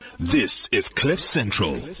This is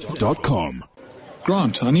CliffCentral.com.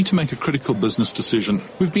 Grant, I need to make a critical business decision.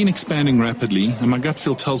 We've been expanding rapidly, and my gut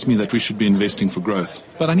feel tells me that we should be investing for growth.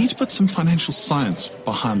 But I need to put some financial science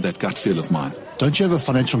behind that gut feel of mine. Don't you have a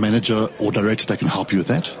financial manager or director that can help you with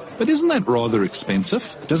that? But isn't that rather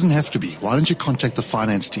expensive? It doesn't have to be. Why don't you contact the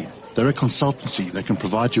finance team? They're a consultancy that can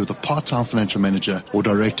provide you with a part-time financial manager or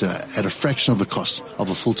director at a fraction of the cost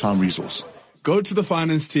of a full-time resource. Go to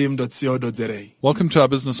thefinanceteam.co.za. Welcome to our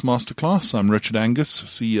Business Masterclass. I'm Richard Angus,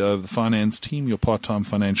 CEO of the Finance Team, your part-time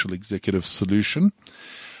financial executive solution.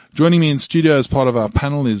 Joining me in studio as part of our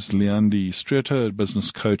panel is Leandi Streeter, a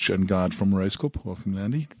business coach and guide from Racecorp. Welcome,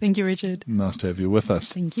 Leandi. Thank you, Richard. Nice to have you with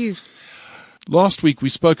us. Thank you. Last week we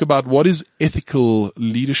spoke about what is ethical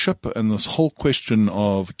leadership and this whole question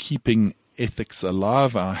of keeping ethics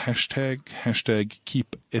alive, our hashtag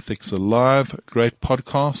keep ethics alive. Great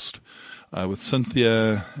podcast. With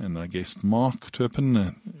Cynthia and our guest Mark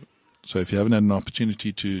Turpin. So if you haven't had an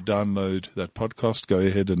opportunity to download that podcast, go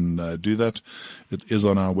ahead and do that. It is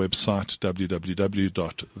on our website,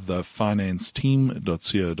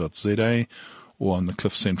 www.thefinanceteam.co.za, or on the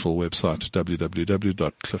Cliff Central website,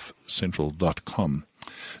 www.cliffcentral.com.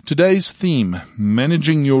 Today's theme,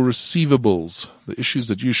 managing your receivables, the issues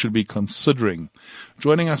that you should be considering.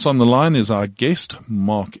 Joining us on the line is our guest,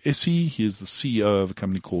 Mark Essie. He is the CEO of a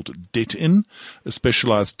company called Debt-In, a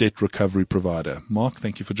specialized debt recovery provider. Mark,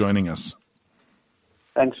 thank you for joining us.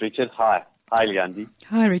 Thanks, Richard. Hi. Hi, Leandi.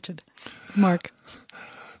 Hi, Richard. Mark.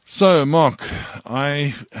 So, Mark,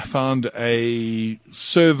 I found a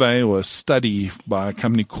survey or a study by a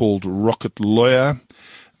company called Rocket Lawyer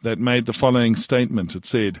that made the following statement. It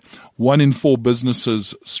said, 1 in 4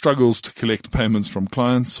 businesses struggles to collect payments from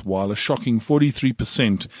clients, while a shocking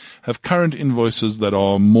 43% have current invoices that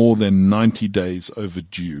are more than 90 days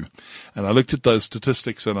overdue. And I looked at those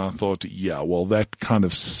statistics and I thought, yeah, well, that kind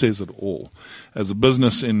of says it all. As a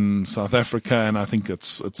business in South Africa, and I think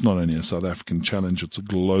it's not only a South African challenge, it's a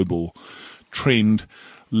global trend,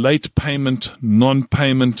 late payment,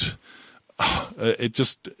 non-payment,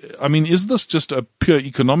 is this just a pure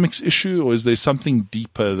economics issue, or is there something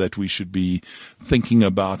deeper that we should be thinking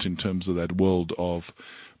about in terms of that world of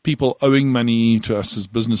people owing money to us as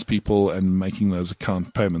business people and making those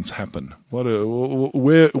account payments happen? What do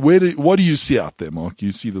you see out there, Mark?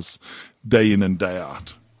 You see this day in and day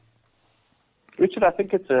out. Richard, I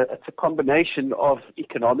think it's a combination of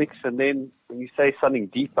economics, and then when you say something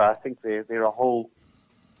deeper, I think there are a whole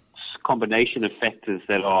combination of factors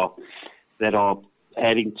that are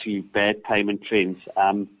adding to bad payment trends.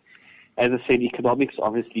 As I said, economics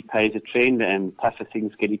obviously plays a trend, and tougher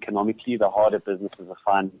things get economically, the harder businesses are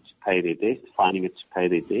finding it to pay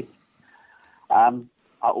their debt. I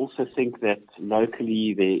also think that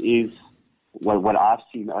locally there is, what I've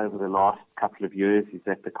seen over the last couple of years is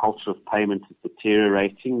that the culture of payment is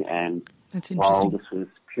deteriorating, and while this was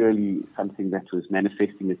purely something that was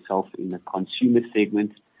manifesting itself in the consumer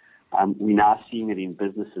segment, we're now seeing it in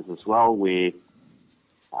businesses as well, where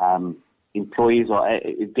employees or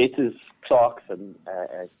debtors' clerks and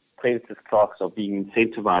creditors' clerks are being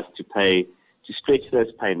incentivized to stretch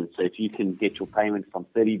those payments. So if you can get your payment from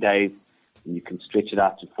 30 days and you can stretch it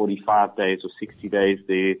out to 45 days or 60 days,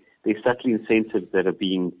 there's subtly incentives that are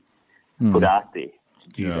being put out there to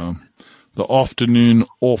do that. The afternoon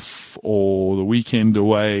off or the weekend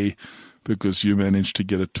away, because you managed to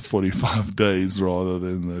get it to 45 days rather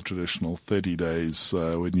than the traditional 30 days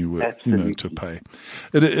when you were, to pay.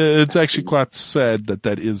 It's actually quite sad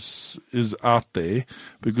that is out there,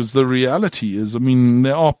 because the reality is,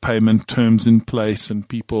 there are payment terms in place, and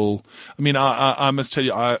people, I must tell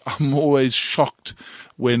you, I'm always shocked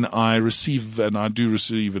when I receive, and I do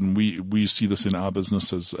receive, and we see this in our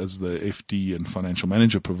business as the FD and financial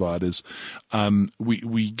manager providers,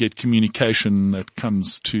 we get communication that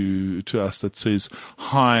comes to us that says,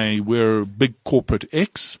 hi, we're big corporate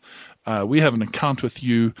X, we have an account with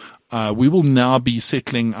you, we will now be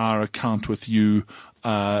settling our account with you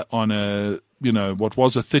on a, what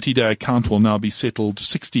was a 30-day account will now be settled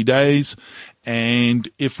 60 days. And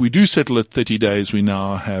if we do settle at 30 days, we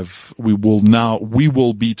will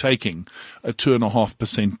be taking a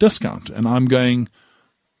 2.5% discount. And I'm going,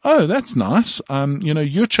 oh, that's nice.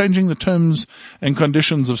 You're changing the terms and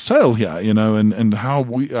conditions of sale here, and how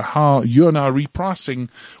you're now repricing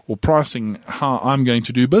or pricing how I'm going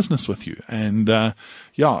to do business with you. And,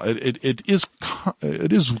 it is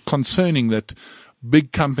concerning that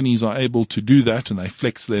big companies are able to do that, and they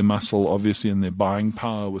flex their muscle, obviously, in their buying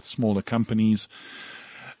power with smaller companies.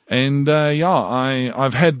 And,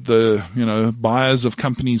 I've had the, buyers of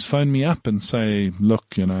companies phone me up and say,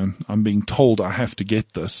 look, I'm being told I have to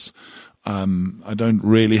get this. I don't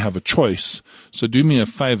really have a choice. So do me a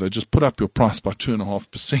favor, just put up your price by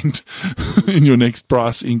 2.5% in your next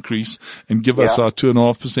price increase and give us our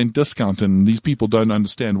 2.5% discount. And these people don't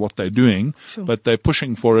understand what they're doing, but they're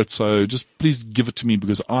pushing for it. So just please give it to me,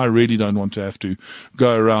 because I really don't want to have to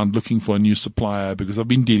go around looking for a new supplier, because I've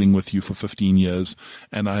been dealing with you for 15 years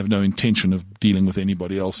and I have no intention of dealing with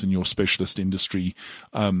anybody else in your specialist industry.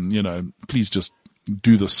 Please just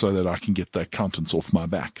do this so that I can get the accountants off my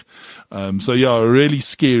back. Really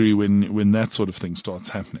scary when that sort of thing starts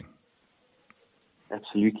happening.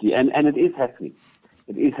 Absolutely. And it is happening.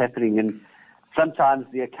 It is happening. And sometimes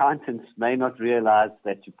the accountants may not realize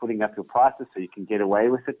that you're putting up your prices so you can get away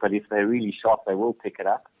with it. But if they're really sharp, they will pick it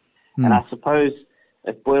up. And I suppose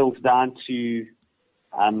it boils down to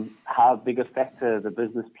how big a factor the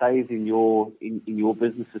business plays in your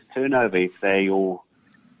business's turnover.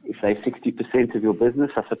 If they're 60% of your business,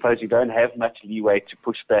 I suppose you don't have much leeway to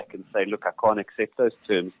push back and say, look, I can't accept those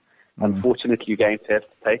terms. Unfortunately, you're going to have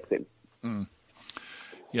to take them.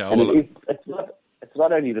 Yeah, and it's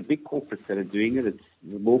not only the big corporates that are doing it. It's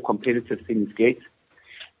the more competitive things get,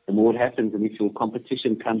 the more it happens. And if your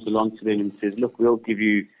competition comes along to them and says, look, we'll give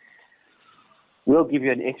you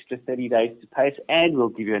an extra 30 days to pay us, and we'll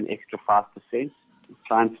give you an extra 5%, the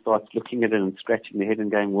client starts looking at it and scratching their head and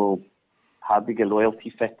going, well, how big a loyalty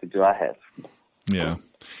factor do I have?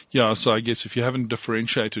 Yeah. So I guess if you haven't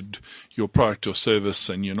differentiated your product or service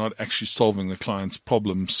and you're not actually solving the client's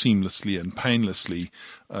problem seamlessly and painlessly,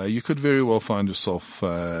 you could very well find yourself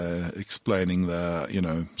explaining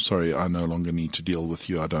sorry, I no longer need to deal with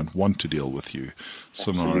you. I don't want to deal with you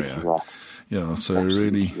scenario. Right. Yeah, so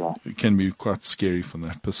really it can be quite scary from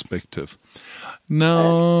that perspective.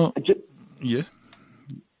 Now,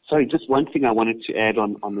 Sorry, just one thing I wanted to add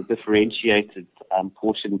on the differentiated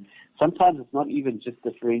portion. Sometimes it's not even just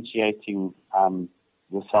differentiating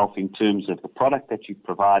yourself in terms of the product that you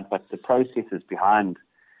provide, but the processes behind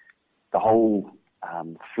the whole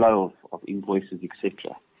flow of invoices,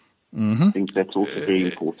 etc. I think that's also very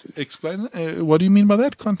important. Explain. What do you mean by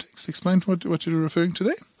that context? Explain what you're referring to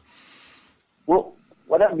there. Well,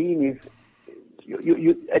 what I mean is,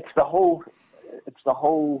 it's the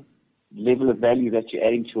whole level of value that you're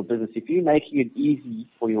adding to your business. If you're making it easy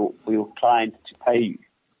for your client to pay you,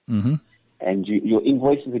 and your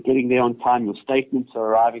invoices are getting there on time, your statements are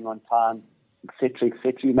arriving on time, etc.,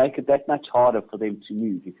 you make it that much harder for them to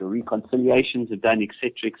move. If your reconciliations are done,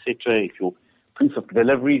 etc., if your proof of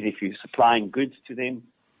deliveries, if you're supplying goods to them,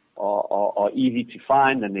 are easy to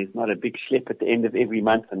find, and there's not a big schlep at the end of every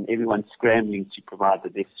month and everyone's scrambling to provide the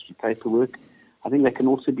necessary paperwork, I think that can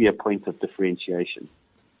also be a point of differentiation.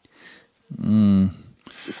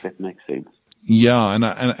 If that makes sense. Yeah,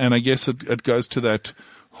 and I guess it goes to that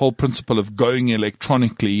whole principle of going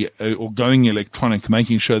electronically or going electronic,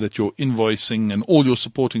 making sure that your invoicing and all your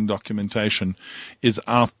supporting documentation is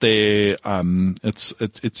out there.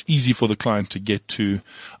 It's easy for the client to get to.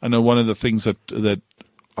 I know one of the things that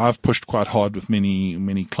I've pushed quite hard with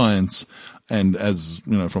many clients, and as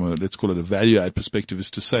you know, from let's call it a value add perspective, is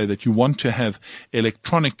to say that you want to have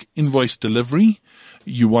electronic invoice delivery.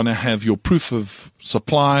 You want to have your proof of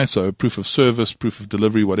supply, so proof of service, proof of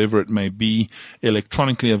delivery, whatever it may be,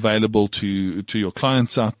 electronically available to your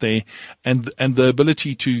clients out there, and the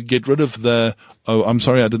ability to get rid of the, oh, I'm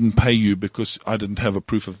sorry, I didn't pay you because I didn't have a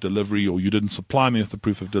proof of delivery, or you didn't supply me with a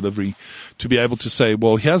proof of delivery, to be able to say,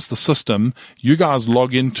 well, here's the system, you guys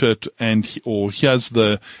log into it, or here's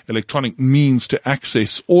the electronic means to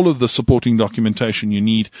access all of the supporting documentation you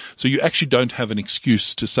need, so you actually don't have an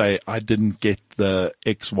excuse to say, I didn't get the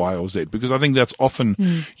X, Y, or Z, because I think that's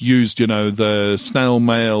often used, the snail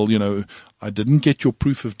mail, I didn't get your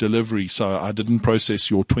proof of delivery, so I didn't process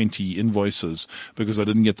your 20 invoices because I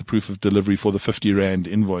didn't get the proof of delivery for the 50 Rand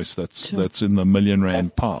invoice that's in the million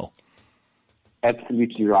Rand pile.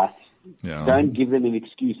 Absolutely right. Yeah. Don't give them an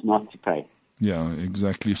excuse not to pay. Yeah,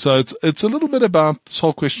 exactly. So it's a little bit about this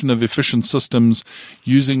whole question of efficient systems,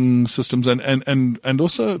 using systems, and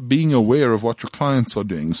also being aware of what your clients are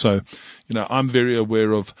doing. So, I'm very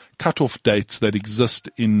aware of cutoff dates that exist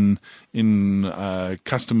in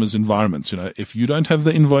customers' environments. If you don't have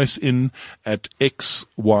the invoice in at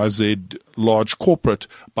XYZ large corporate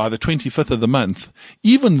by the 25th of the month,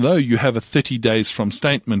 even though you have a 30 days from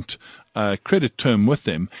statement credit term with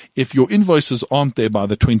them, if your invoices aren't there by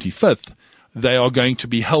the 25th, they are going to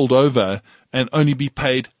be held over and only be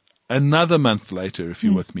paid another month later, if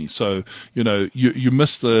you're with me. So, you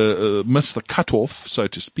missed the cutoff, so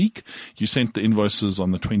to speak. You sent the invoices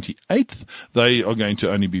on the 28th. They are going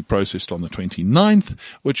to only be processed on the 29th,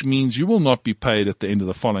 which means you will not be paid at the end of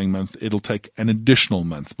the following month. It'll take an additional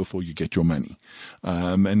month before you get your money.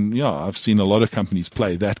 I've seen a lot of companies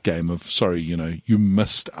play that game of, sorry, you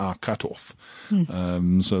missed our cutoff.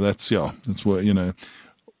 So that's where,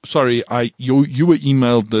 sorry, you were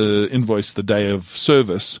emailed the invoice the day of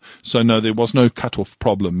service, so no, there was no cutoff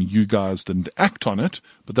problem. You guys didn't act on it,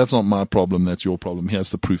 but that's not my problem, that's your problem.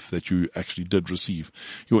 Here's the proof that you actually did receive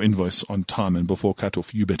your invoice on time and before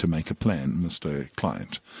cutoff. You better make a plan, Mr.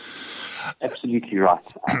 Client. Absolutely right.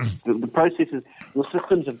 The processes, your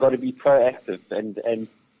systems have got to be proactive, and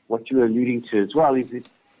what you're alluding to as well is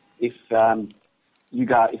if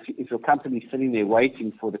your company's sitting there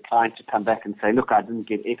waiting for the client to come back and say, look, I didn't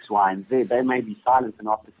get X, Y, and Z, they may be silent, and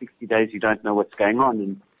after 60 days you don't know what's going on,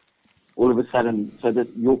 and all of a sudden, so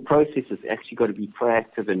that your process has actually got to be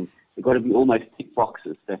proactive, and they've got to be almost tick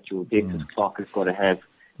boxes that your debtors clerk has got to have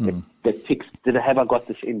that ticks, have I got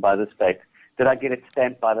this in by this date? Did I get it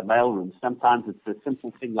stamped by the mailroom? Sometimes it's a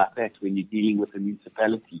simple thing like that when you're dealing with a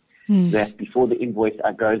municipality, that before the invoice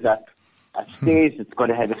goes up upstairs, it's got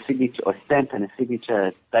to have a signature, or stamp and a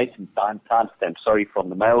signature, date and time stamp, from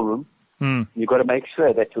the mailroom. You've got to make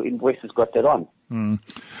sure that your invoice has got that on.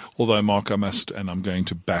 Although, Mark, I must, and I'm going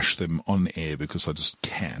to bash them on air because I just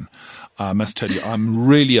can. I must tell you, I'm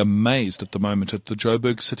really amazed at the moment at the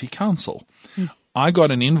Joburg City Council. I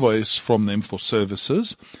got an invoice from them for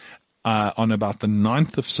services on about the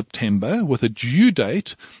 9th of September with a due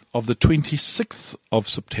date of the 26th of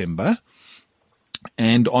September.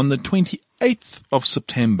 And on the 28th of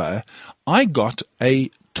September, I got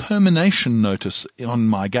a termination notice on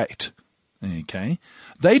my gate. Okay.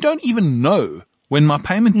 They don't even know when my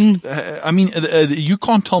payment, you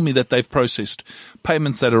can't tell me that they've processed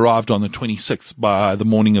payments that arrived on the 26th by the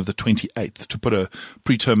morning of the 28th to put a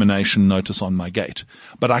pre-termination notice on my gate.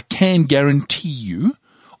 But I can guarantee you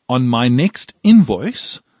on my next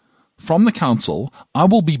invoice from the council, I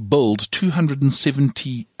will be billed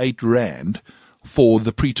 278 Rand for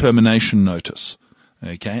the pre-termination notice.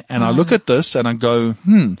 Okay. And I look at this and I go,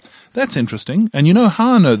 that's interesting. And you know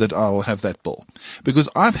how I know that I will have that bill? Because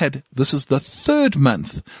this is the third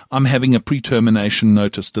month I'm having a pre-termination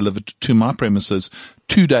notice delivered to my premises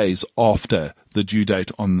 2 days after the due date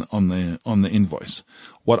on the invoice.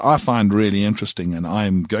 What I find really interesting, and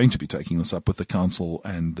I'm going to be taking this up with the council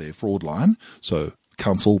and their fraud line, so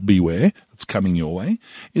council beware, it's coming your way,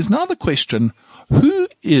 is now the question, who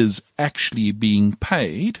is actually being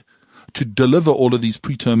paid to deliver all of these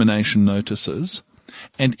pre-termination notices,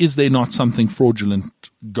 and is there not something fraudulent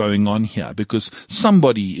going on here? Because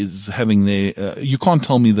somebody is having you can't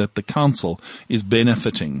tell me that the council is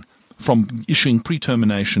benefiting from issuing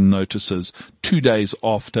pre-termination notices 2 days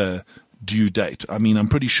after due date. I mean, I'm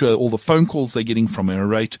pretty sure all the phone calls they're getting from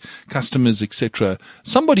irate customers, etc.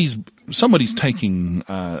 Somebody's taking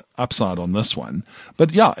upside on this one.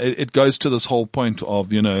 But yeah, it goes to this whole point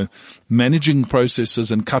of, managing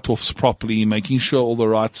processes and cutoffs properly, making sure all the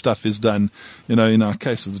right stuff is done. In our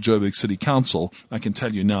case of the Joburg City Council, I can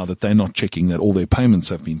tell you now that they're not checking that all their payments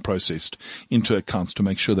have been processed into accounts to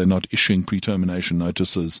make sure they're not issuing pre-termination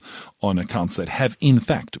notices on accounts that have in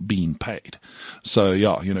fact been paid. So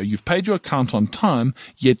yeah, you've paid your account on time,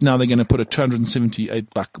 yet now they're going to put a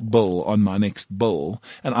 278 buck bill on my next bill,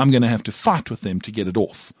 and I'm going to have to fight with them to get it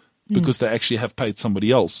off because they actually have paid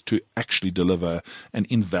somebody else to actually deliver an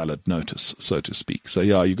invalid notice, so to speak. So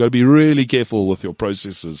yeah, you've got to be really careful with your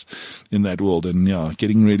processes in that world, and yeah,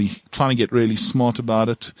 trying to get really smart about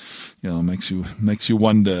it, makes you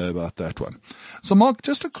wonder about that one. So Mark,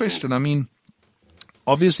 just a question. I mean,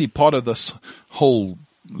 obviously part of this whole,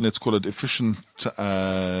 let's call it efficient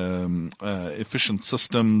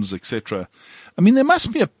systems, etc. I mean, there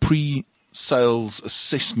must be a pre-sales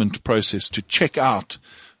assessment process to check out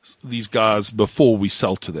these guys before we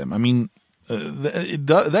sell to them. I mean,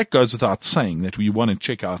 that goes without saying that we want to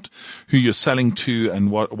check out who you're selling to and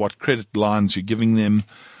what credit lines you're giving them.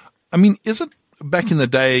 I mean, is it back in the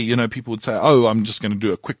day, people would say, oh, I'm just going to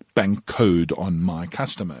do a quick bank code on my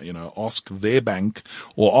customer, ask their bank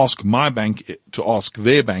or ask my bank to ask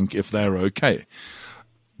their bank if they're okay.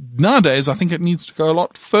 Nowadays, I think it needs to go a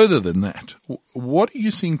lot further than that. What are you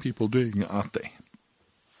seeing people doing out there?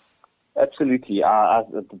 Absolutely.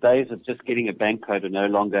 The days of just getting a bank code are no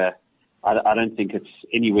longer, I don't think it's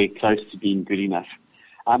anywhere close to being good enough.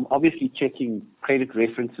 Obviously, checking credit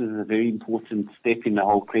references is a very important step in the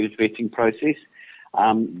whole credit vetting process.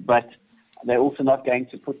 But they're also not going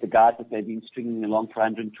to put the guys that they've been stringing along for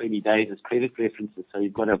 120 days as credit references. So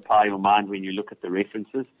you've got to apply your mind when you look at the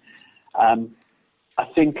references. I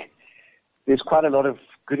think there's quite a lot of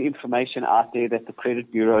good information out there that the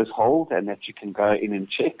credit bureaus hold and that you can go in and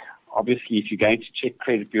check. Obviously, if you're going to check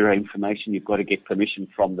credit bureau information, you've got to get permission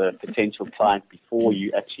from the potential client before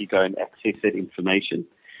you actually go and access that information.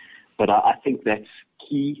 But I think that's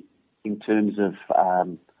key in terms of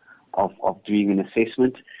doing an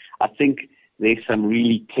assessment. I think there's some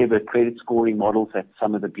really clever credit scoring models that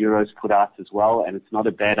some of the bureaus put out as well, and it's not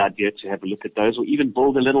a bad idea to have a look at those or even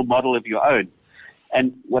build a little model of your own.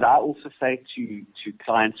 And what I also say to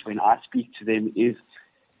clients when I speak to them is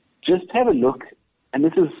just have a look, and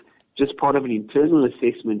this is just part of an internal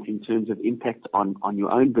assessment in terms of impact on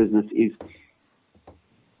your own business, is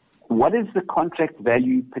what is the contract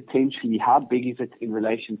value potentially? How big is it in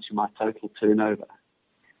relation to my total turnover?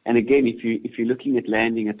 And again, if you're looking at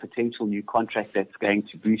landing a potential new contract that's going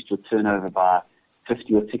to boost your turnover by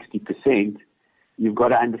 50 or 60%, you've got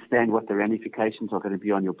to understand what the ramifications are going to be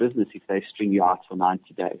on your business if they string you out for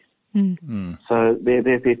 90 days. So there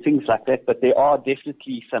are things like that, but there are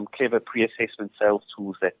definitely some clever pre-assessment sales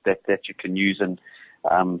tools that you can use, and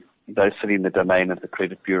those sit in the domain of the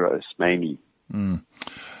credit bureaus mainly.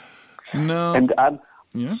 No. And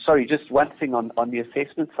sorry, just one thing on the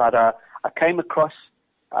assessment side. I came across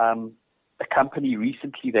a company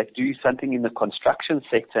recently that do something in the construction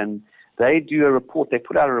sector, and they do a report. They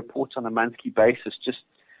put out a report on a monthly basis, just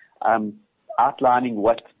outlining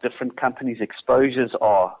what different companies' exposures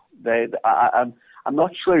are. I'm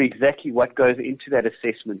not sure exactly what goes into that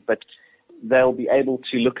assessment, but they'll be able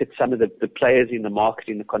to look at some of the players in the market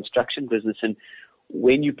in the construction business. And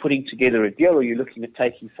when you're putting together a deal or you're looking at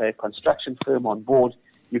taking, say, a construction firm on board,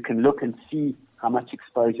 you can look and see how much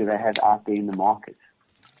exposure they have out there in the market.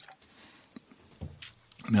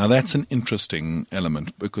 Now that's an interesting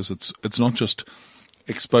element because it's not just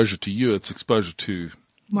exposure to you, it's exposure to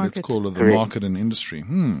Market. Let's call it the Correct. market and industry.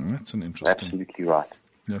 That's an interesting. Absolutely right.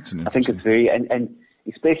 That's an I think interesting. it's very, and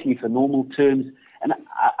especially for normal terms. And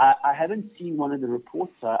I haven't seen one of the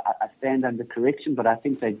reports, so I stand under correction, but I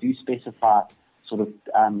think they do specify sort of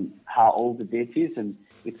how old the debt is. And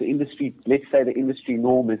if the industry, let's say the industry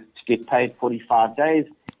norm is to get paid 45 days,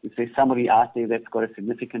 if there's somebody out there that's got a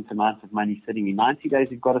significant amount of money sitting in 90 days,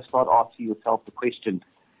 you've got to start asking yourself the question,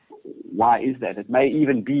 why is that? It may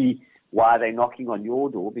even be why they're knocking on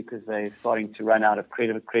your door, because they're starting to run out of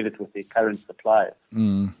credit with their current suppliers.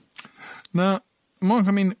 Now, Mark,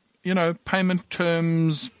 I mean, payment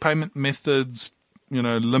terms, payment methods,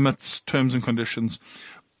 limits, terms and conditions,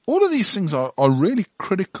 all of these things are really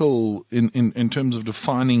critical in terms of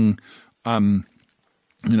defining,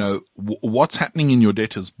 what's happening in your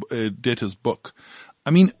debtor's book.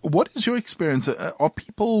 I mean, what is your experience? Are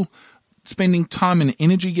people spending time and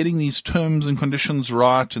energy getting these terms and conditions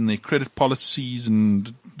right and their credit policies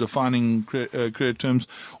and defining credit terms?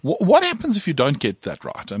 What happens if you don't get that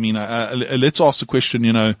right? I mean, let's ask the question,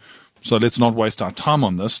 so let's not waste our time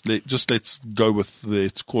on this. Let's go with,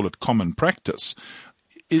 let's call it common practice.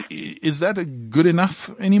 Is that good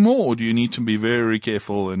enough anymore, or do you need to be very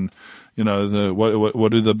careful? And,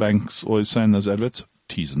 what do the banks always say in those adverts?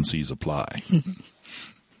 T's and C's apply.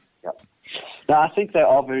 No, I think they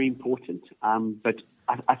are very important, but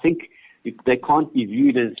I think they can't be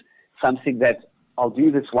viewed as something that I'll do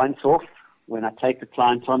this once off when I take the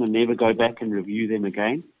client on and never go back and review them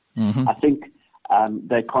again. I think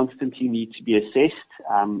they constantly need to be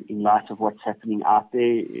assessed in light of what's happening out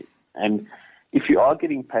there. And if you are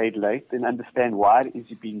getting paid late, then understand why it is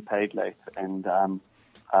you're being paid late. And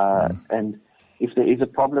if there is a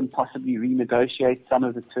problem, possibly renegotiate some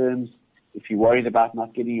of the terms. If you're worried about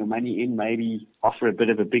not getting your money in, maybe offer a bit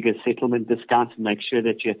of a bigger settlement discount and make sure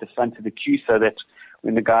that you're at the front of the queue so that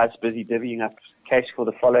when the guy's busy divvying up cash for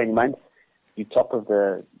the following month, you're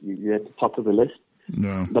at the top of the list.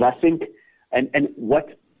 No. But I think, and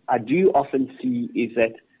what I do often see is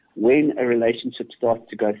that when a relationship starts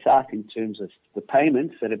to go south in terms of the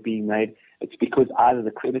payments that are being made, it's because either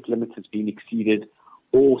the credit limit has been exceeded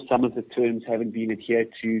or some of the terms haven't been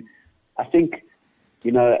adhered to. I think,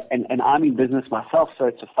 and I'm in business myself, so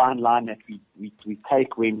it's a fine line that we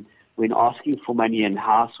take when asking for money and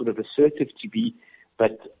how sort of assertive to be.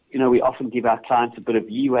 But, we often give our clients a bit of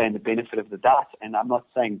leeway and the benefit of the doubt, and I'm not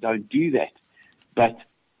saying don't do that. But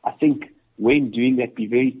I think when doing that, be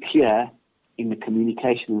very clear in the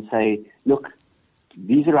communication and say, look,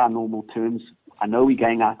 these are our normal terms. I know we're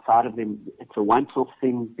going outside of them. It's a once-off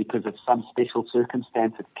thing because of some special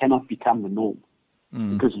circumstance. It cannot become the norm.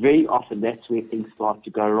 Because very often that's where things start to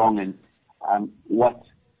go wrong. And what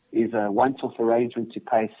is a once-off arrangement to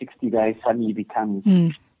pay 60 days suddenly becomes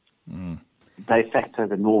de facto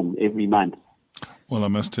the norm every month. Well, I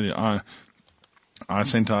must tell you, I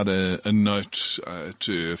sent out a note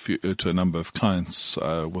to a number of clients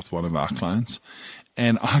with one of our clients,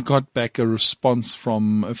 and I got back a response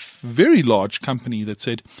from a very large company that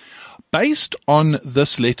said, based on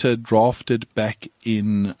this letter drafted back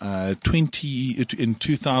in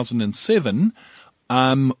 2007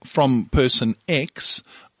 from person X,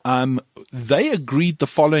 they agreed the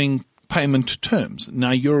following payment terms.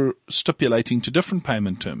 Now you're stipulating to different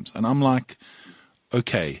payment terms, and I'm like,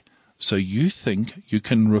 okay. So you think you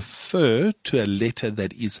can refer to a letter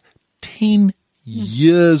that is 10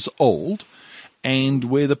 years old and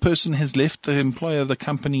where the person has left the employer of the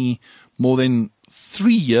company more than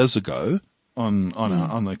 3 years ago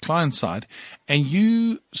on the client side, and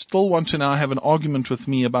you still want to now have an argument with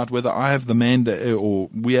me about whether I have the mandate or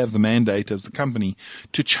we have the mandate as the company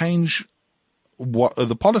to change what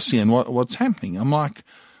the policy and what's happening. I'm like,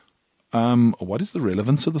 what is the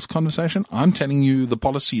relevance of this conversation? I'm telling you the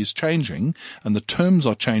policy is changing and the terms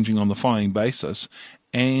are changing on the following basis,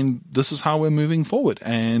 and this is how we're moving forward.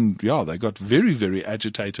 And yeah, they got very, very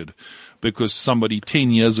agitated because somebody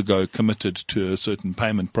 10 years ago committed to a certain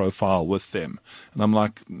payment profile with them. And I'm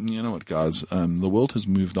like, you know what, guys, the world has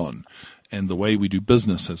moved on and the way we do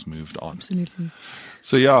business has moved on. Absolutely.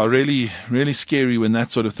 So yeah, really, really scary when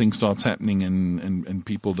that sort of thing starts happening and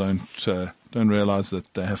people don't realize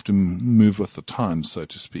that they have to move with the times, so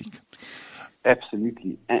to speak.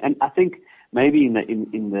 Absolutely. And I think maybe in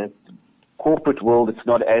the corporate world it's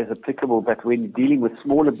not as applicable, but when you're dealing with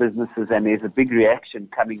smaller businesses and there's a big reaction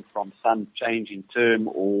coming from some change in term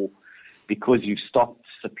or because you've stopped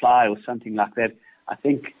supply or something like that, I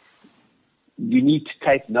think you need to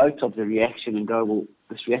take note of the reaction and go, well,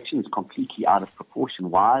 this reaction is completely out of proportion.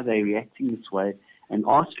 Why are they reacting this way? And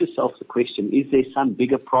ask yourself the question, is there some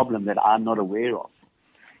bigger problem that I'm not aware of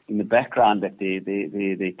in the background, that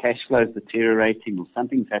their cash flow is deteriorating or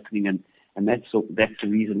something's happening, and that's the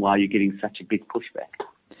reason why you're getting such a big pushback.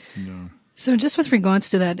 Yeah. So just with regards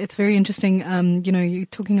to that, it's very interesting, you're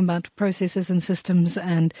talking about processes and systems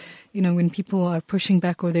and, when people are pushing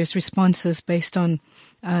back or there's responses based on,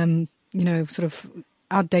 sort of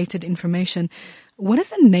outdated information. What does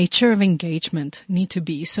the nature of engagement need to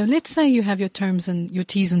be? So let's say you have your terms and your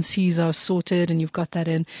T's and C's are sorted and you've got that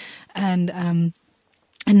in, and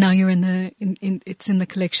now you're it's in the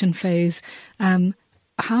collection phase.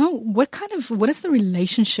 What is the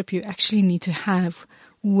relationship you actually need to have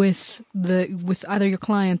with either your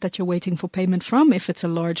client that you're waiting for payment from, if it's a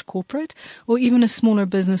large corporate, or even a smaller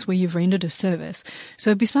business where you've rendered a service?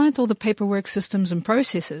 So besides all the paperwork, systems and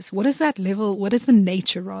processes, what is the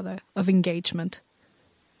nature rather of engagement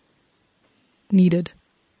needed?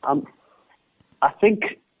 I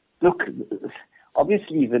think, look,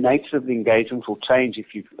 obviously the nature of the engagement will change if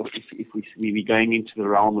we're going into the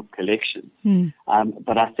realm of collection.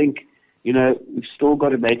 But I think, we've still got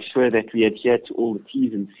to make sure that we adhere to all the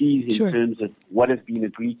T's and C's in terms of what has been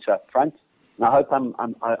agreed to up front. And I hope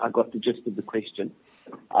I got the gist of the question.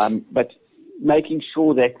 But making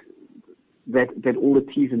sure that all the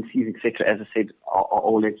T's and C's, etc., as I said, are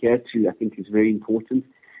all adhered to, I think is very important.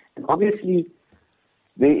 And obviously,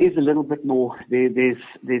 there is a little bit more. There's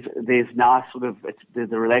now sort of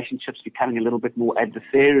the relationship's becoming a little bit more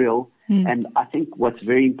adversarial, and I think what's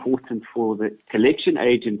very important for the collection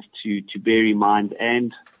agent to bear in mind,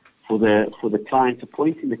 and for the client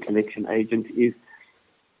appointing the collection agent, is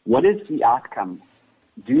what is the outcome?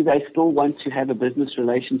 Do they still want to have a business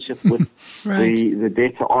relationship with the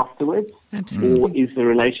debtor afterwards? Absolutely. Or is the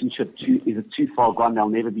relationship too far gone? They'll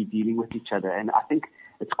never be dealing with each other. And I think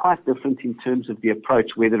it's quite different in terms of the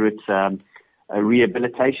approach, whether it's a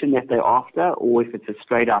rehabilitation that they're after or if it's a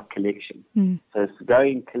straight-out collection. So it's go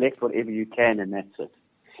and collect whatever you can, and that's it.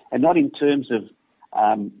 And not in terms of, there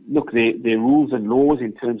are rules and laws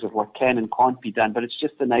in terms of what can and can't be done, but it's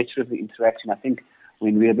just the nature of the interaction. I think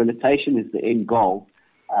when rehabilitation is the end goal,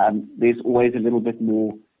 there's always a little bit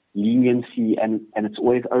more leniency, and it's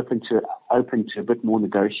always open to a bit more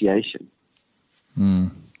negotiation.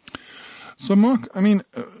 So, Mark, I mean,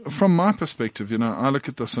 from my perspective, I look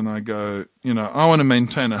at this and I go, I want to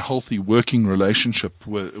maintain a healthy working relationship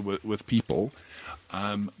with people.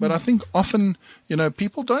 But I think often,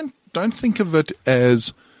 people don't think of it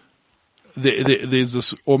as there's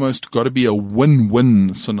this almost got to be a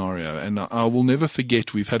win-win scenario. And I will never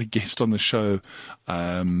forget, we've had a guest on the show,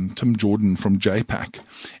 Tim Jordan from JPAC,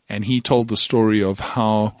 and he told the story of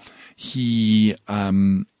how he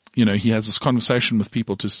has this conversation with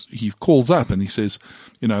people. He calls up and he says,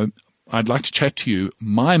 I'd like to chat to you.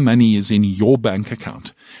 My money is in your bank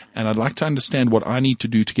account, and I'd like to understand what I need to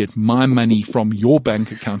do to get my money from your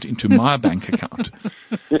bank account into my bank account.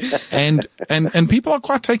 And people are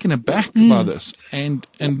quite taken aback by this. And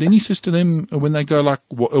then he says to them, when they go like,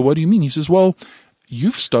 what do you mean? He says, well,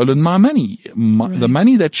 you've stolen my money. The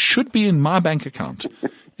money that should be in my bank account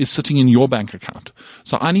is sitting in your bank account.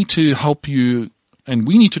 So I need to help you, and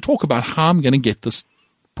we need to talk about how I'm going to get this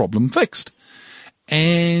problem fixed.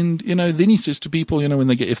 And, then he says to people,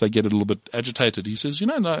 if they get a little bit agitated, he says,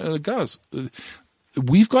 no, guys,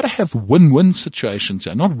 we've got to have win-win situations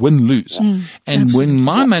here, not win-lose. And absolutely. when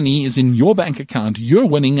my money is in your bank account, you're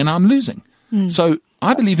winning and I'm losing. So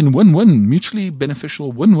I believe in win-win, mutually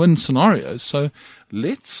beneficial win-win scenarios. So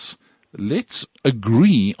let's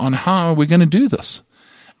agree on how we're going to do this.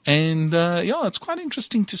 And it's quite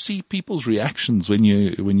interesting to see people's reactions when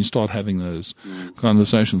you start having those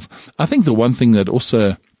conversations. I think the one thing that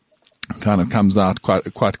also kind of comes out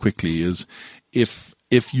quite quickly is if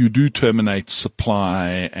you do terminate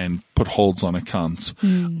supply and put holds on accounts,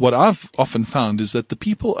 what I've often found is that the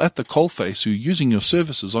people at the coalface who are using your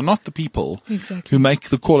services are not the people who make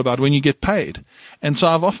the call about when you get paid. And so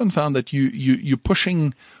I've often found that you're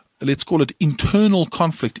pushing, let's call it internal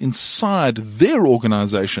conflict inside their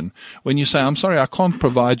organization. When you say, I'm sorry, I can't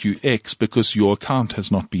provide you X because your account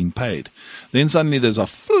has not been paid. Then suddenly there's a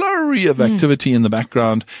flurry of activity in the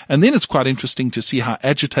background. And then it's quite interesting to see how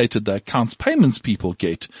agitated the accounts payments people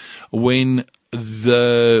get when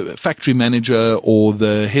the factory manager or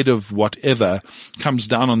the head of whatever comes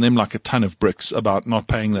down on them like a ton of bricks about not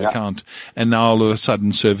paying the account, and now all of a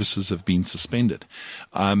sudden services have been suspended.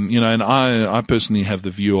 And I personally have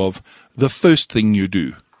the view of the first thing you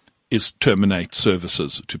do is terminate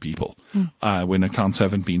services to people when accounts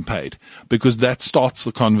haven't been paid, because that starts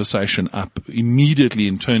the conversation up immediately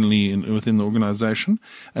internally within the organization,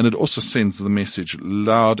 and it also sends the message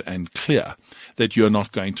loud and clear that you're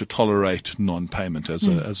not going to tolerate non-payment as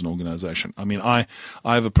an organization. I mean, I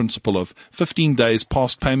have a principle of 15 days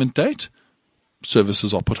past payment date,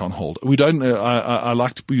 services are put on hold. We don't. I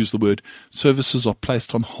like to use the word services are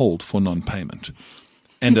placed on hold for non-payment.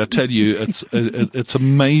 And I tell you, it's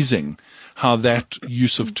amazing how that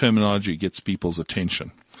use of terminology gets people's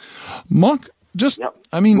attention. Mark,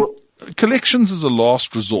 collections is a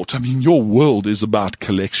last resort. I mean, your world is about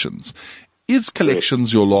collections. Is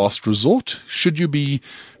collections your last resort? Should you be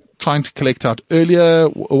trying to collect out earlier?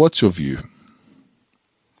 What's your view?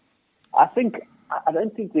 I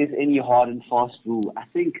don't think there's any hard and fast rule. I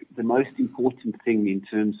think the most important thing in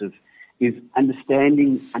terms of is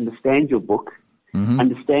understand your book,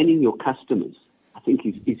 understanding your customers. I think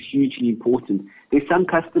is hugely important. There's some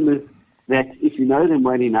customers that if you know them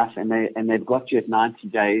well enough and they've got you at 90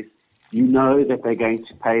 days, you know that they're going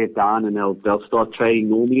to pay it down and they'll start trading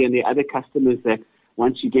normally. And there are other customers that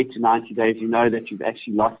once you get to 90 days, you know that you've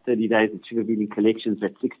actually lost 30 days and should have been in collections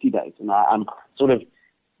at 60 days. And I'm sort of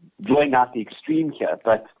drawing out the extreme here,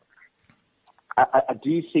 but I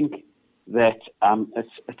do think that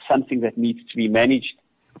it's something that needs to be managed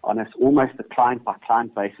on almost a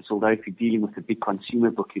client-by-client basis, although if you're dealing with a big consumer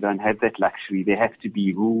book, you don't have that luxury. There have to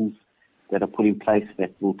be rules that are put in place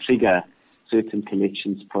that will trigger certain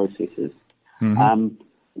collections processes.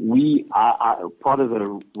 We are part of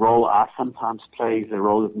the role I sometimes play is a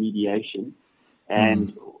role of mediation,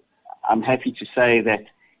 and I'm happy to say that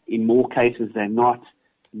in more cases than not,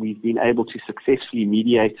 we've been able to successfully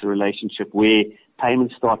mediate a relationship where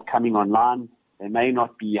payments start coming online. They may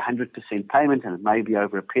not be 100% payment, and it may be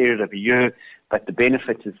over a period of a year, but the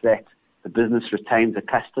benefit is that the business retains a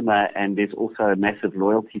customer, and there's also a massive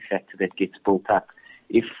loyalty factor that gets built up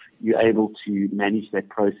if you're able to manage that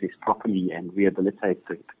process properly and rehabilitate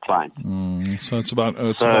the client. So it's about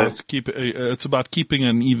keeping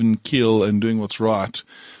an even keel and doing what's right,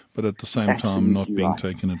 but at the same time not being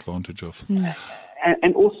taken advantage of.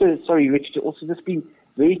 And also, sorry, Rich, to also just be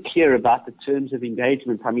very clear about the terms of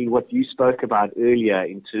engagement. I mean, what you spoke about earlier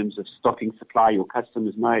in terms of stopping supply, your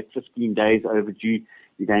customers know it's 15 days overdue,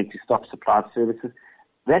 you're going to stop supply of services.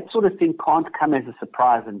 That sort of thing can't come as a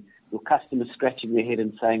surprise and your customers scratching their head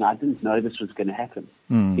and saying, I didn't know this was going to happen.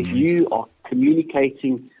 If you are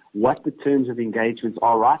communicating what the terms of engagement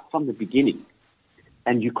are right from the beginning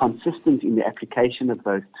and you're consistent in the application of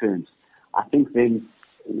those terms, I think then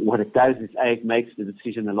what it does is, A, it makes the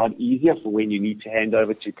decision a lot easier for when you need to hand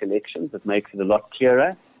over to collections. It makes it a lot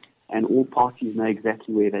clearer, and all parties know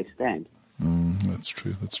exactly where they stand. That's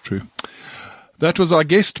true. That was our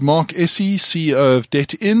guest, Mark Essie, CEO of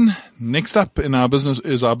DebtIn. Next up in our business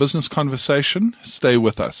is our business conversation. Stay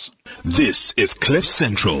with us. This is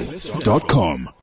CliffCentral.com.